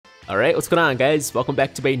Alright, what's going on guys? Welcome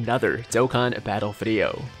back to another Dokkan battle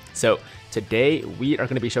video. So today we are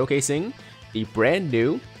going to be showcasing the brand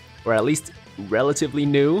new, or at least relatively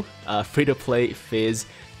new, free-to-play Fizz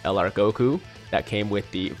LR Goku that came with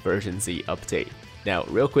the version Z update. Now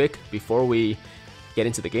real quick, before we get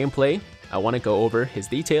into the gameplay, I want to go over his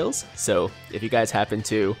details, so if you guys happen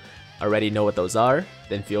to already know what those are,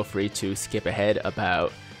 then feel free to skip ahead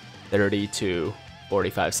about 30 to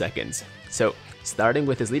 45 seconds. So starting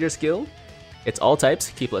with his leader skill, it's all types,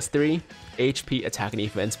 Ki +3, HP attack and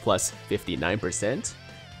defense plus 59%.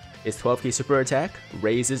 His 12 Ki super attack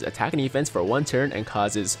raises attack and defense for 1 turn and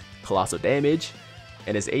causes colossal damage.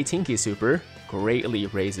 And his 18 Ki super greatly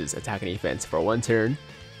raises attack and defense for 1 turn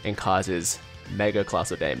and causes mega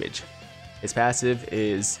colossal damage. His passive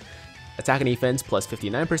is attack and defense plus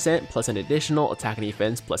 59% plus an additional attack and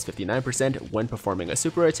defense plus 59% when performing a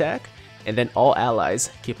super attack. And then all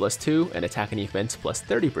allies, Ki +2 and attack and defense plus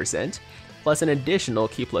 30%, plus an additional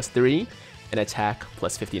Ki +3 and attack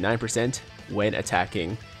plus 59% when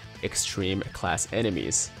attacking extreme class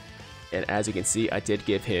enemies. And as you can see, I did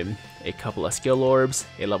give him a couple of skill orbs,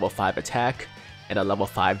 a level 5 attack, and a level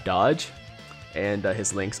 5 dodge, and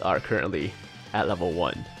his links are currently at level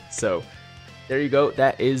 1. So there you go,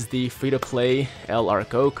 that is the free-to-play LR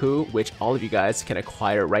Goku, which all of you guys can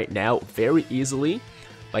acquire right now very easily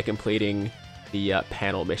by completing the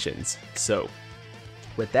panel missions. So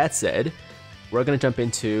with that said, we're gonna jump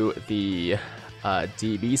into the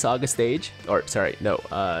DB Saga stage, or sorry, no,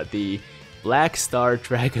 the Black Star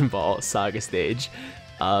Dragon Ball Saga stage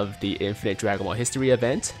of the Infinite Dragon Ball History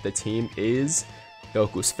event. The team is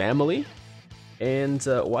Goku's family, and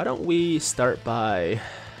why don't we start by,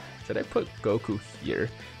 did I put Goku here?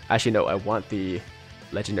 Actually no, I want the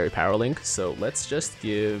legendary power link, so let's just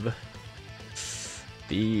give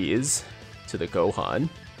these to the Gohan,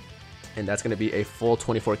 and that's going to be a full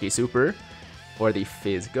 24 Ki super for the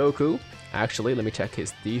Fizz Goku. Actually, let me check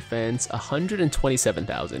his defense,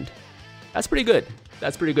 127,000. That's pretty good.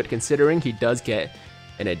 That's pretty good considering he does get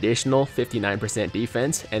an additional 59%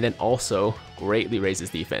 defense and then also greatly raises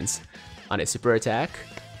defense on his super attack.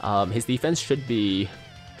 His defense should be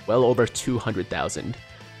well over 200,000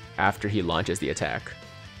 after he launches the attack.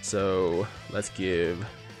 So let's give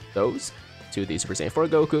those to the Super Saiyan 4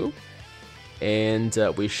 Goku, and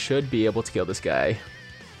we should be able to kill this guy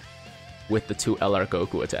with the 2 LR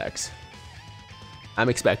Goku attacks. I'm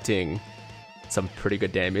expecting some pretty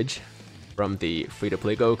good damage from the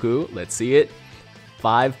free-to-play Goku. Let's see it.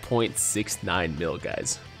 5.69 mil,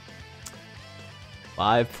 guys.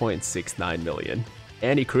 5.69 million.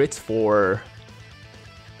 And he crits for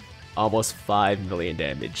almost 5 million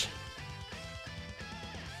damage.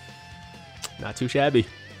 Not too shabby.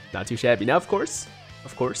 Not too shabby. Now, of course,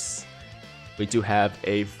 we do have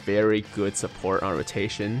a very good support on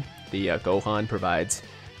rotation. The Gohan provides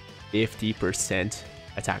 50%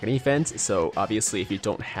 attack and defense, so obviously if you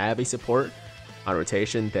don't have a support on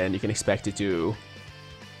rotation, then you can expect to do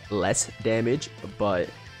less damage. But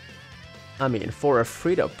I mean, for a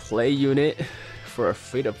free-to-play unit, for a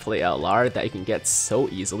free-to-play LR that you can get so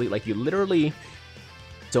easily, like you literally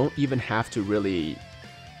don't even have to really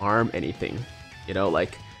arm anything, you know,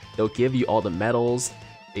 like they'll give you all the medals,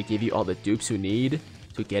 they give you all the dupes you need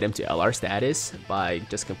to get him to LR status by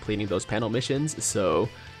just completing those panel missions. So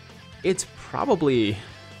it's probably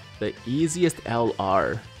the easiest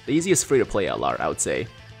LR, the easiest free-to-play LR, I would say,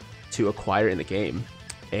 to acquire in the game.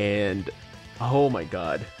 And oh my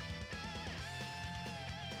god.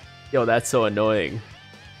 Yo, that's so annoying.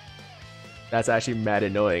 That's actually mad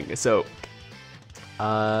annoying. So,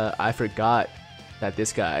 I forgot that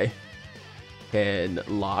this guy can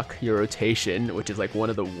lock your rotation, which is like one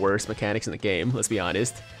of the worst mechanics in the game, let's be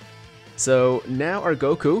honest. So now our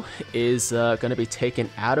Goku is gonna be taken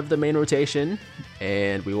out of the main rotation,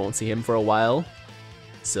 and we won't see him for a while.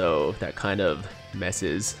 So that kind of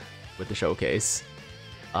messes with the showcase.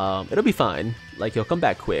 It'll be fine, like he'll come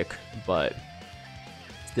back quick, but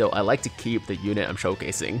still, I like to keep the unit I'm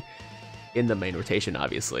showcasing in the main rotation,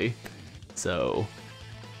 obviously. So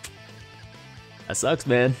that sucks,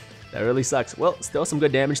 man. That really sucks. Well, still some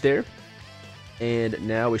good damage there. And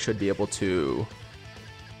now we should be able to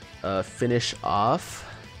finish off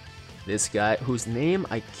this guy whose name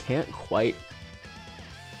I can't quite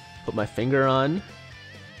put my finger on.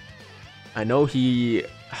 I know he's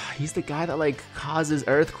the guy that like causes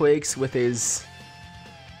earthquakes with his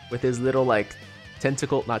little like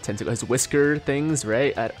tentacle, not tentacle, his whisker things,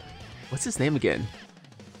 right? What's his name again?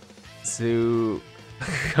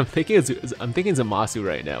 I'm thinking Zamasu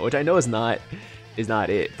right now, which I know is not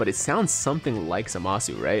it, but it sounds something like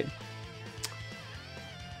Zamasu, right?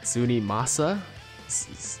 Tsunimasa?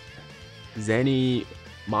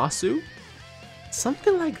 Zenimasu?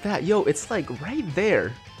 Something like that. Yo, it's like right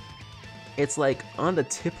there. It's like on the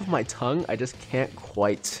tip of my tongue. I just can't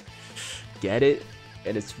quite get it,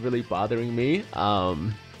 and it's really bothering me. I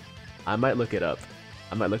might look it up.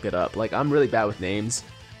 Like, I'm really bad with names,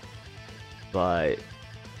 but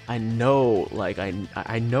I know, like,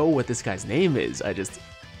 I know what this guy's name is. I just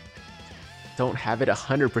don't have it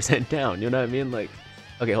 100% down. You know what I mean? Like,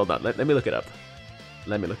 okay, hold on. Let me look it up.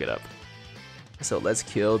 So let's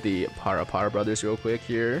kill the Para brothers real quick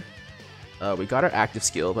here. We got our active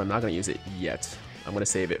skill, but I'm not gonna use it yet. I'm gonna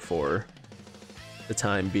save it for the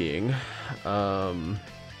time being.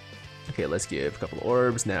 Okay, let's give a couple of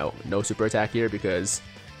orbs. Now, no super attack here because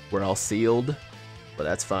we're all sealed, but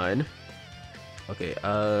that's fine. Okay,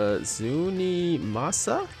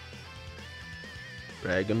 Zunimasa?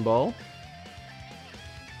 Dragon Ball?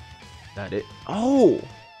 That it? Oh!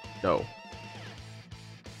 No.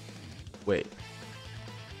 Wait.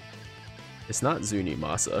 It's not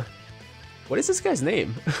Zunimasa. What is this guy's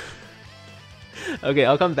name? Okay,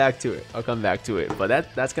 I'll come back to it.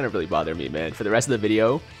 But that's gonna really bother me, man. For the rest of the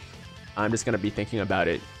video, I'm just gonna be thinking about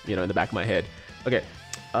it, you know, in the back of my head. Okay.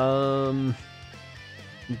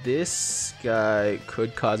 This guy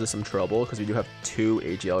could cause us some trouble because we do have 2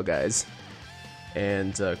 AGL guys.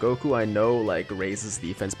 And Goku, I know, like, raises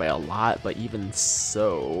defense by a lot, but even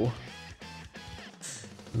so,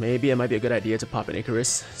 maybe it might be a good idea to pop an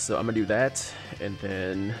Icarus. So I'm gonna do that, and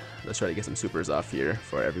then let's try to get some supers off here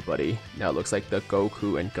for everybody. Now it looks like the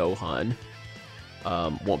Goku and Gohan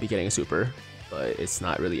won't be getting a super, but it's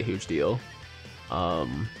not really a huge deal.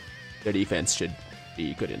 Their defense should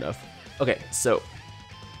be good enough. Okay, so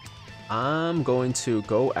I'm going to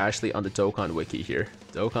go actually on the Dokkan Wiki here.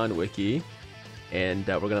 Dokkan Wiki. And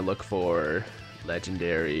we're gonna look for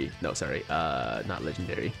legendary, no, sorry, not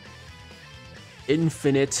legendary,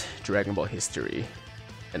 infinite Dragon Ball history.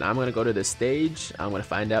 And I'm gonna go to this stage. I'm gonna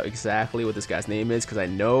find out exactly what this guy's name is because I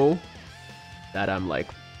know that I'm like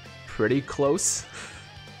pretty close.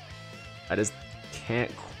 I just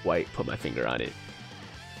can't quite put my finger on it.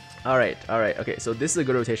 Alright, okay, so this is a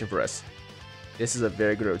good rotation for us. This is a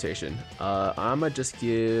very good rotation. I'm gonna just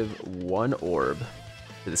give 1 orb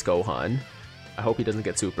to this Gohan. I hope he doesn't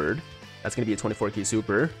get supered. That's going to be a 24 key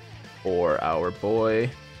super for our boy.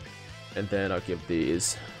 And then I'll give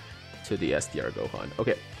these to the SDR Gohan.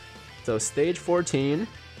 Okay, so stage 14.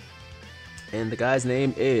 And the guy's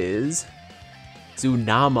name is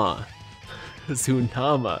Tsunama.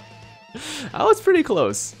 Tsunama. I was pretty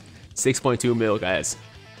close. 6.2 mil, guys.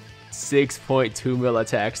 6.2 mil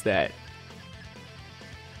attack stat.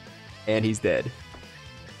 And he's dead.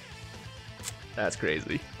 That's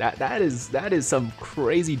crazy. That is some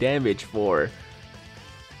crazy damage for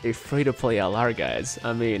a free-to-play LR, guys.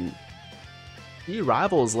 I mean, he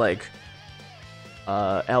rivals like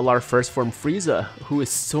LR first form Frieza, who is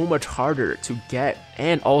so much harder to get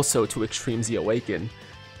and also to Extreme Z Awaken.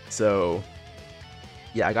 So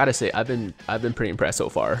yeah, I gotta say I've been pretty impressed so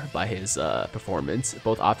far by his performance,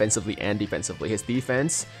 both offensively and defensively. His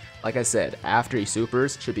defense, like I said, after he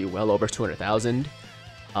supers, should be well over 200,000.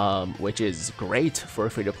 Which is great for a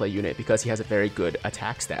free-to-play unit because he has a very good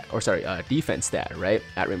attack stat, or sorry, defense stat, right?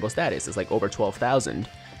 At Rainbow status, it's like over 12,000.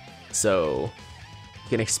 So you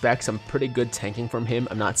can expect some pretty good tanking from him.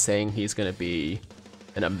 I'm not saying he's going to be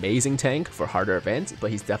an amazing tank for harder events, but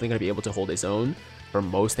he's definitely going to be able to hold his own for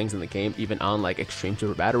most things in the game, even on like Extreme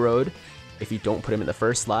Super Battle Road. If you don't put him in the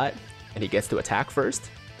first slot and he gets to attack first,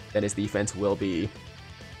 then his defense will be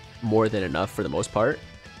more than enough for the most part.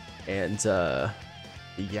 And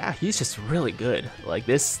yeah, he's just really good. Like,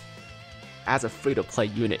 this, as a free-to-play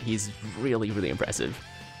unit, he's really, really impressive,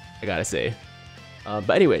 I gotta say. But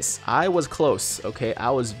anyways, I was close, okay?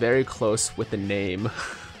 I was very close with the name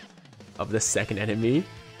of the second enemy.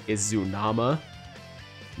 Is Zunama,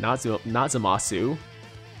 not Zamasu,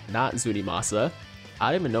 not Zunimasa.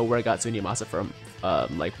 I don't even know where I got Zunimasa from,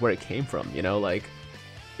 like where it came from, you know? Like,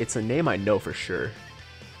 it's a name I know for sure.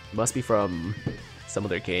 It must be from some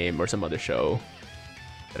other game or some other show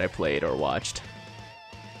that I played or watched.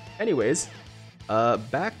 Anyways,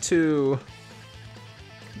 back to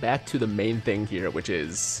the main thing here, which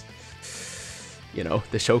is, you know,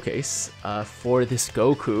 the showcase. For this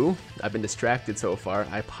Goku, I've been distracted so far.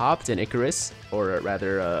 I popped an Icarus, or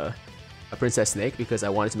rather a Princess Snake, because I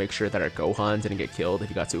wanted to make sure that our Gohan didn't get killed if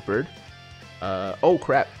he got supered. Oh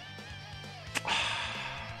crap.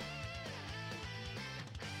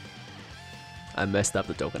 I messed up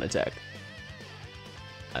the Dokkan attack.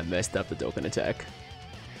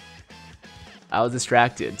 I was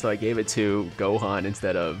distracted, so I gave it to Gohan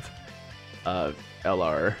instead of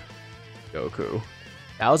LR Goku.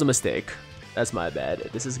 That was a mistake. That's my bad.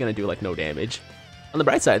 This is gonna do like no damage. On the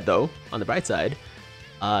bright side though,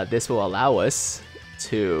 this will allow us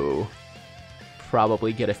to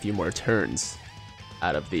probably get a few more turns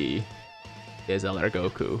out of the DBZ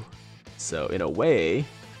Goku. So in a way,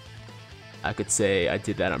 I could say I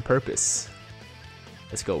did that on purpose.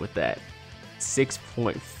 Let's go with that.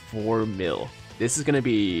 6.4 mil. This is gonna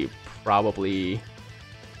be probably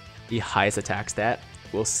the highest attack stat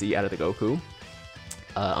we'll see out of the Goku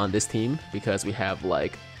on this team, because we have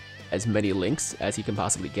like as many links as he can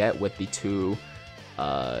possibly get with the two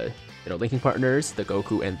linking partners, the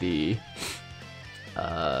Goku and the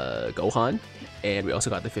Gohan, and we also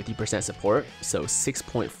got the 50% support, so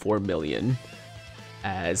 6.4 million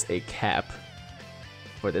as a cap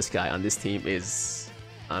for this guy on this team is,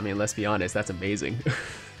 I mean, let's be honest, that's amazing.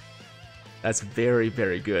 That's very,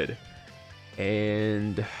 very good.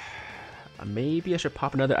 And maybe I should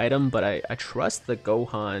pop another item, but I trust the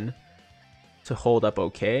Gohan to hold up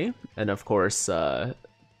okay. And of course, the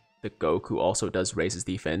Goku also does raise his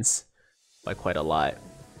defense by quite a lot.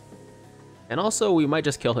 And also, we might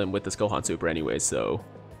just kill him with this Gohan Super anyway, so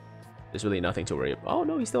there's really nothing to worry about. Oh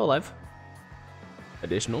no, he's still alive.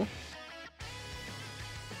 Additional.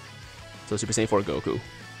 So Super Saiyan 4 Goku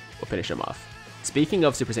will finish him off. Speaking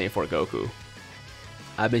of Super Saiyan 4 Goku,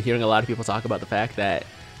 I've been hearing a lot of people talk about the fact that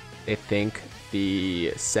they think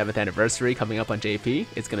the 7th anniversary coming up on JP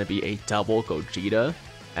is going to be a double Gogeta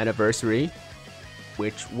anniversary,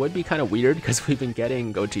 which would be kind of weird because we've been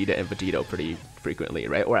getting Gogeta and Vegito pretty frequently,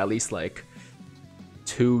 right? Or at least like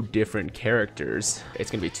 2 different characters.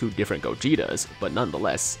 It's going to be 2 different Gogetas, but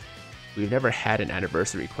nonetheless, we've never had an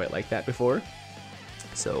anniversary quite like that before.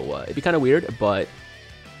 So it'd be kind of weird, but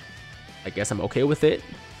I guess I'm okay with it.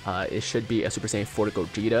 It should be a Super Saiyan 4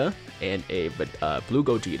 Gogeta and a Blue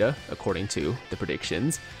Gogeta, according to the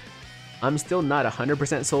predictions. I'm still not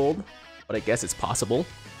 100% sold, but I guess it's possible.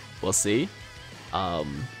 We'll see.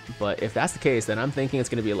 But if that's the case, then I'm thinking it's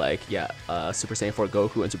going to be like, yeah, Super Saiyan 4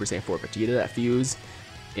 Goku and Super Saiyan 4 Vegeta that fuse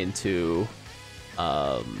into,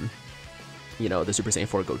 the Super Saiyan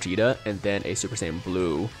 4 Gogeta, and then a Super Saiyan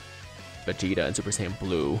Blue Vegeta and Super Saiyan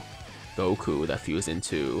Blue Goku that fuse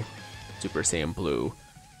into Super Saiyan Blue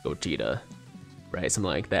Gogeta, right? Something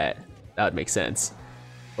like that. That would make sense.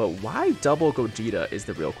 But why double Gogeta is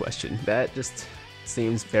the real question. That just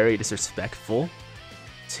seems very disrespectful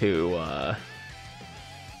to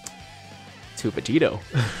Vegito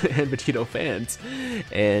and Vegito fans.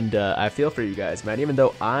 And I feel for you guys, man. Even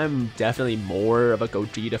though I'm definitely more of a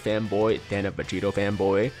Gogeta fanboy than a Vegito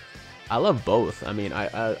fanboy, I love both. I mean,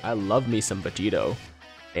 I love me some Vegito,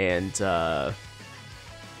 and I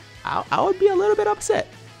would be a little bit upset.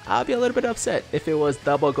 I'd be a little bit upset if it was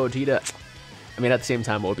double Gogeta. I mean, at the same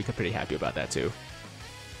time, I would be pretty happy about that too.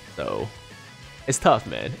 So, it's tough,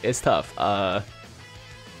 man. It's tough.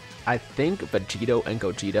 I think Vegito and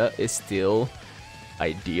Gogeta is still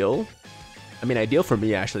ideal. I mean, ideal for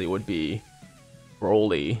me actually would be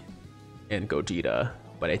Broly and Gogeta,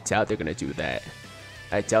 but I doubt they're gonna do that.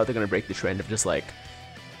 I doubt they're gonna break the trend of just like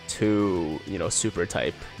 2, super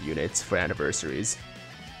type units for anniversaries.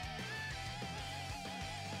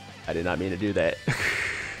 I did not mean to do that.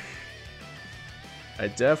 I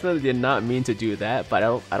definitely did not mean to do that, but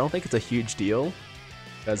I don't think it's a huge deal,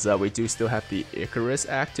 because we do still have the Icarus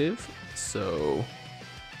active, so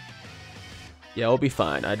yeah, we'll be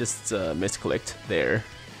fine. I just misclicked there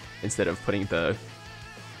instead of putting the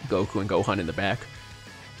Goku and Gohan in the back.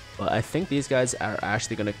 But I think these guys are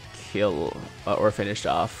actually gonna kill or finish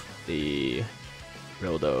off the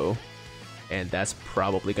Rildo, and that's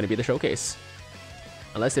probably gonna be the showcase.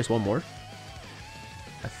 Unless there's one more.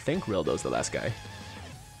 I think Rildo's the last guy.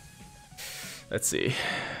 Let's see.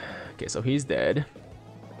 Okay, so he's dead.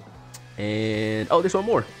 And oh, there's one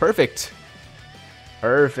more. Perfect.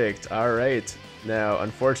 Perfect. All right. Now,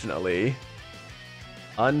 unfortunately,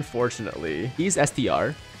 he's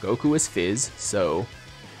STR. Goku is Fizz, so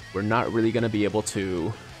we're not really gonna be able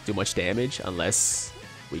to do much damage unless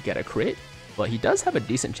we get a crit. But he does have a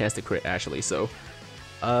decent chance to crit actually. So,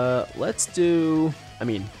 let's do. I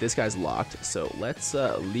mean, this guy's locked, so let's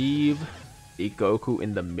leave the Goku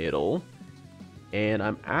in the middle. And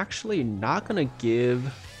I'm actually not gonna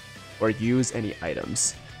give or use any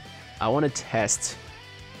items. I want to test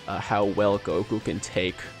how well Goku can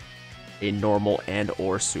take a normal and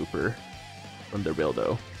or super from the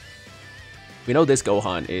Rildo. We know this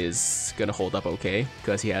Gohan is gonna hold up okay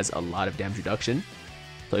because he has a lot of damage reduction.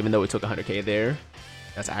 So even though we took 100k there,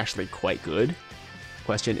 that's actually quite good.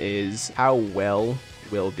 Question is, how well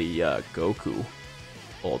will the Goku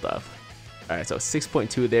hold up? Alright, so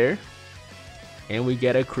 6.2 there, and we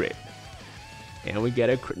get a crit. And we get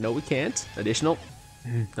a... No, we can't. Additional?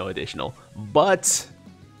 No additional. But...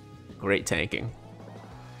 Great tanking.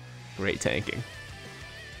 Great tanking.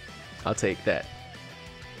 I'll take that.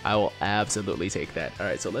 I will absolutely take that.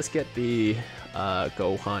 Alright, so let's get the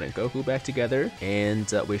Gohan and Goku back together.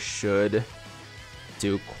 And we should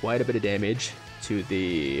do quite a bit of damage to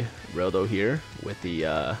the Rodo here with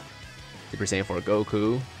the Super Saiyan 4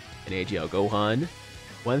 Goku and AGL Gohan.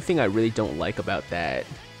 One thing I really don't like about that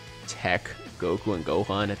tech Goku and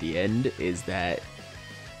Gohan at the end is that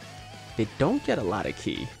they don't get a lot of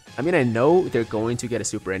ki. I mean, I know they're going to get a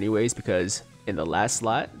super anyways because in the last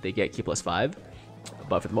slot they get ki plus 5,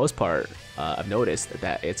 but for the most part I've noticed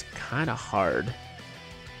that it's kind of hard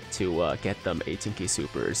to get them 18 ki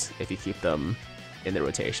supers if you keep them in the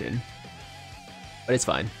rotation. But it's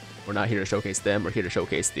fine. We're not here to showcase them. We're here to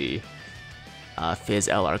showcase the Fizz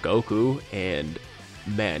LR Goku, and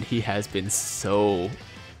man, he has been so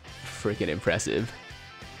freaking impressive.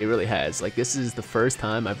 It really has. Like, this is the first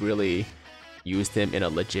time I've really used him in a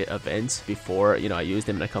legit event. Before, you know, I used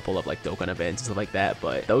him in a couple of like Dokkan events and stuff like that,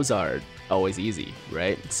 but those are always easy,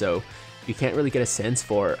 right? So you can't really get a sense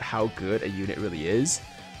for how good a unit really is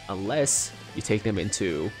unless you take them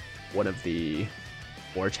into one of the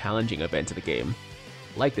more challenging events of the game,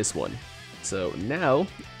 like this one. So now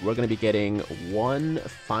we're going to be getting one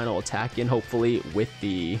final attack in, hopefully, with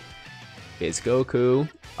the Fizz Goku.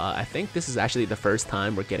 I think this is actually the first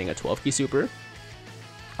time we're getting a 12 ki super,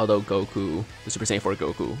 although Goku, the Super Saiyan 4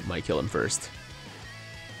 Goku, might kill him first.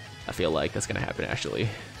 I feel like that's going to happen, actually.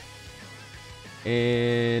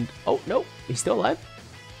 And, oh, no, he's still alive.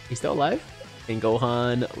 He's still alive. And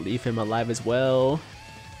Gohan, leave him alive as well.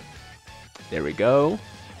 There we go.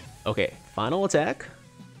 Okay, final attack.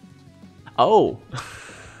 Oh!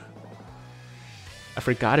 I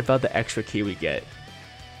forgot about the extra ki we get.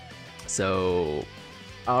 So,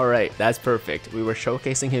 alright, that's perfect. We were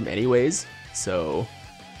showcasing him anyways, so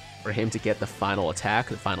for him to get the final attack,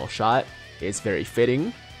 the final shot, is very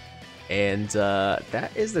fitting. And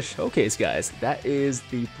that is the showcase, guys. That is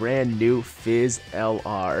the brand new Fizz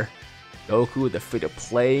LR Goku, the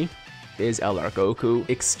free-to-play Fizz LR Goku.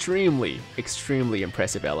 Extremely, extremely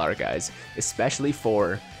impressive LR, guys, especially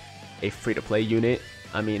for a free-to-play unit.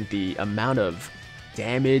 I mean, the amount of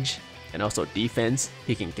damage and also defense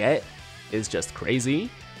he can get is just crazy,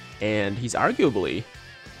 and he's arguably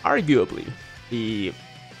the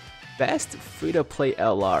best free-to-play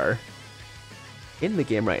LR in the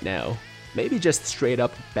game right now. Maybe just straight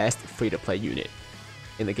up best free-to-play unit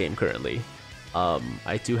in the game currently.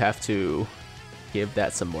 I do have to give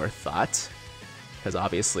that some more thought, because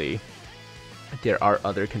obviously there are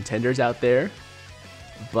other contenders out there,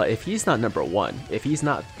 but if he's not number one, if he's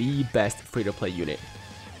not the best free-to-play unit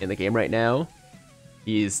in the game right now,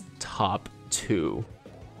 he's top 2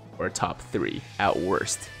 or top 3 at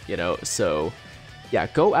worst, you know. So yeah,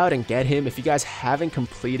 go out and get him. If you guys haven't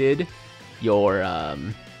completed your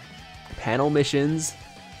panel missions,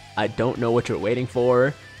 I don't know what you're waiting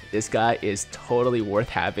for. This guy is totally worth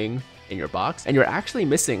having in your box, and you're actually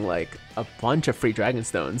missing like a bunch of free Dragon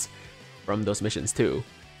Stones from those missions too,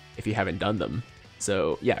 if you haven't done them.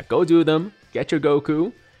 So yeah, go do them, get your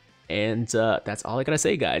Goku, and that's all I gotta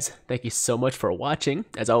say, guys. Thank you so much for watching.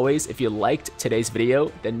 As always, if you liked today's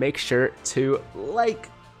video, then make sure to like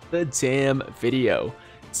the damn video.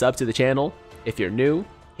 Sub to the channel if you're new,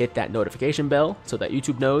 hit that notification bell so that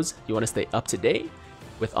YouTube knows you want to stay up to date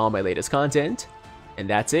with all my latest content. And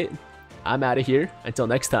that's it. I'm out of here. Until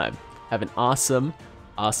next time, have an awesome,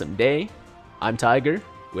 awesome day. I'm Tiger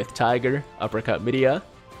with Tiger Uppercut Media,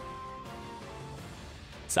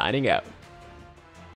 signing out.